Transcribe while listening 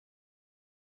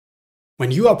When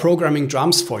you are programming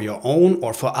drums for your own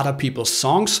or for other people's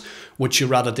songs, would you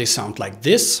rather they sound like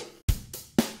this?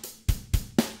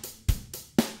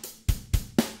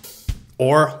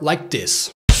 Or like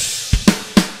this?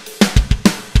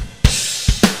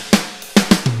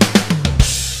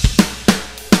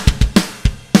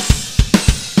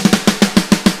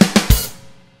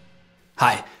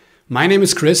 Hi, my name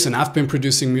is Chris and I've been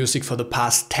producing music for the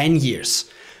past 10 years.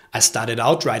 I started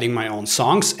out writing my own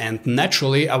songs and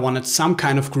naturally I wanted some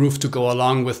kind of groove to go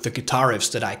along with the guitar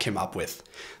riffs that I came up with.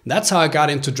 That's how I got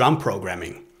into drum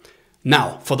programming.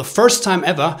 Now, for the first time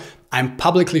ever, I'm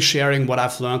publicly sharing what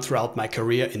I've learned throughout my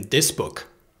career in this book.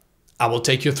 I will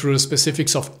take you through the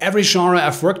specifics of every genre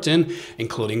I've worked in,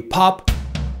 including pop,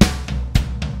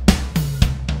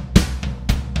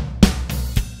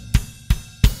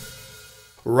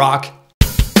 rock,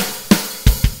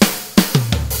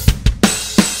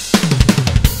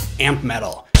 and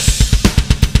metal.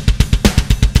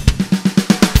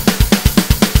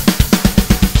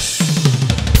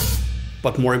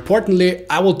 But more importantly,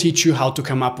 I will teach you how to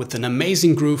come up with an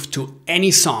amazing groove to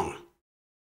any song.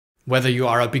 Whether you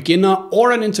are a beginner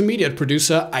or an intermediate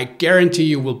producer, I guarantee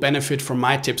you will benefit from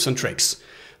my tips and tricks.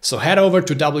 So head over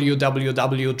to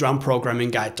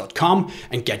www.drumprogrammingguide.com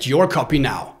and get your copy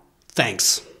now.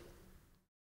 Thanks.